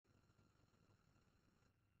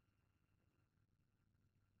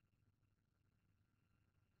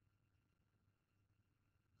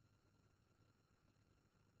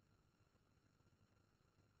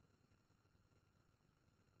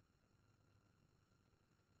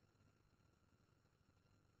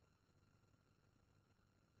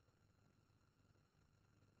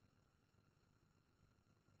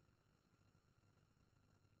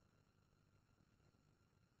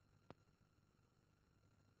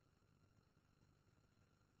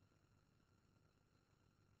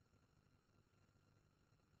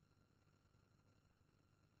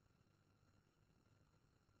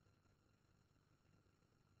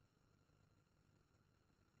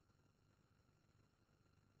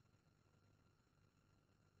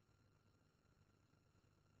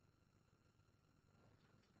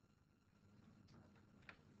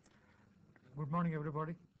Good morning,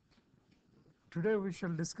 everybody. Today we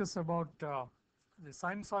shall discuss about the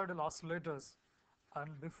sinusoidal oscillators.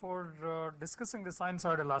 And before discussing the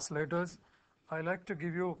sinusoidal oscillators, I like to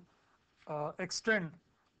give you extend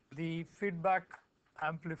the feedback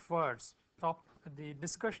amplifiers, the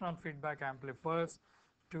discussion on feedback amplifiers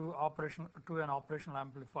to an operational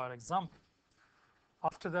amplifier example.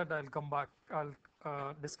 After that, I'll come back.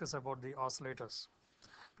 I'll discuss about the oscillators.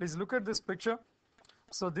 Please look at this picture.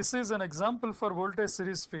 So this is an example for voltage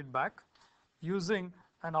series feedback using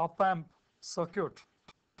an op-amp circuit.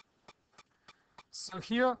 So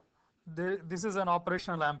here this is an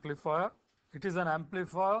operational amplifier. It is an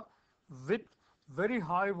amplifier with very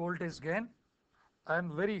high voltage gain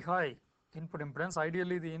and very high input impedance.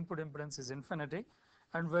 Ideally the input impedance is infinity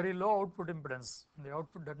and very low output impedance. The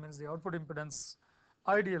output, that means the output impedance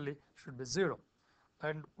ideally should be 0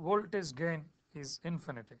 and voltage gain is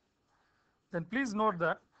infinity. Then please note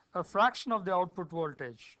that a fraction of the output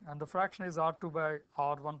voltage, and the fraction is R2 by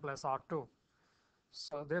R1 plus R2.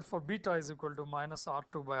 So therefore beta is equal to minus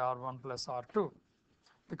R2 by R1 plus R2,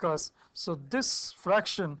 because so this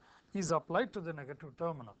fraction is applied to the negative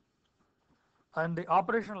terminal, and the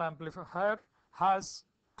operational amplifier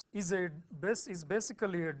is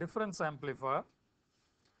basically a difference amplifier.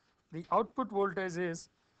 The output voltage is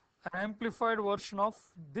an amplified version of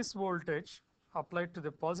this voltage applied to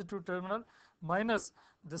the positive terminal minus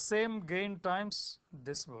the same gain times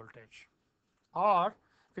this voltage, or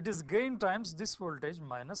it is gain times this voltage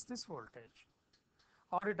minus this voltage,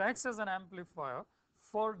 or it acts as an amplifier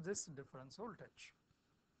for this difference voltage.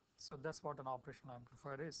 So that's what an operational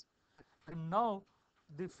amplifier is. And now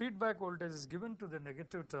the feedback voltage is given to the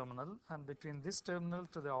negative terminal, and between this terminal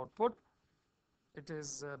to the output it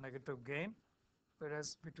is a negative gain,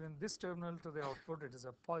 whereas between this terminal to the output it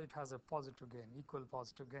has a positive gain, equal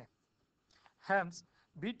positive gain. Hence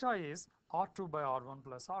beta is R2 by R1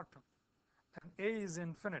 plus R2, and A is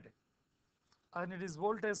infinity, and it is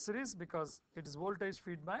voltage series because it is voltage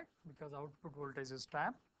feedback, because output voltage is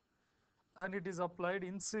tapped, and it is applied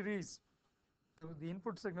in series to the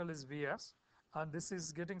input signal is Vs, and this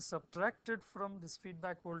is getting subtracted from this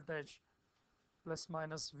feedback voltage plus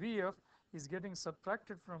minus Vf is getting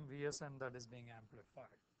subtracted from Vs, and that is being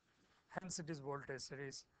amplified. Hence it is voltage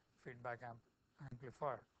series feedback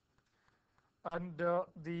amplifier. And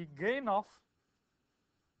the gain of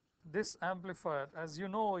this amplifier, as you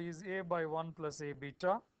know, is A by 1 plus A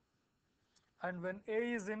beta, and when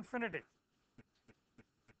A is infinity,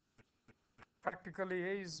 practically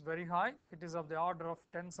A is very high, it is of the order of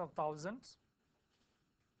tens of thousands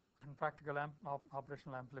in practical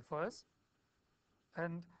operational amplifiers,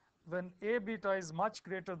 and when A beta is much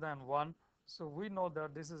greater than 1, so we know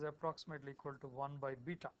that this is approximately equal to 1 by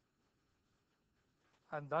beta,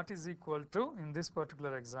 and that is equal to, in this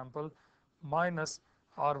particular example, minus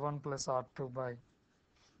R1 plus R2 by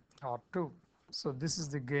R2. So this is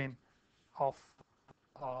the gain of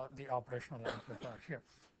the operational amplifier here.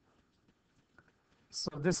 So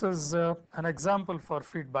this is an example for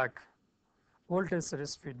feedback, voltage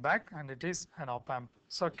series feedback, and it is an op-amp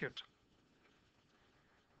circuit.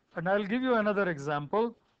 And I will give you another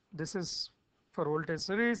example. This is for voltage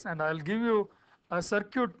series, and I will give you a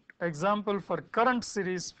circuit example for current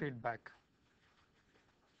series feedback.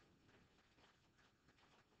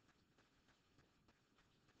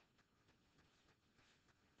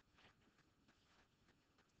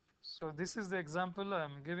 So this is the example. I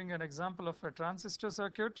am giving an example of a transistor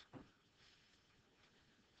circuit.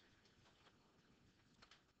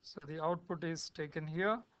 So the output is taken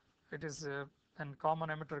here. It is a common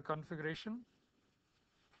emitter configuration,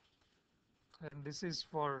 and this is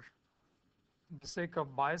for the sake of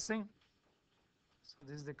biasing. So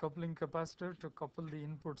this is the coupling capacitor to couple the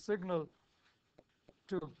input signal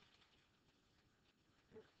to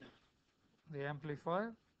the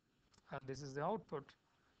amplifier, and this is the output,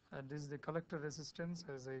 and this is the collector resistance.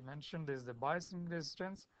 As I mentioned, this is the biasing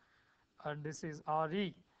resistance, and this is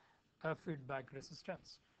RE, a feedback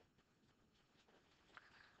resistance,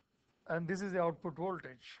 and this is the output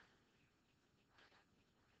voltage.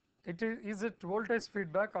 Is it voltage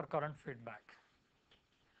feedback or current feedback?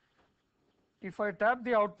 If I tap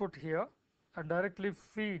the output here and directly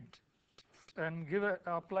feed and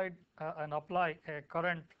apply a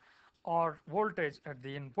current or voltage at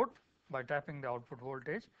the input by tapping the output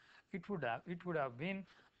voltage, it would have been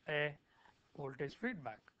a voltage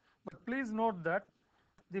feedback. But please note that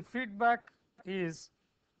the feedback is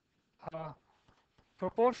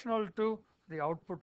proportional to the output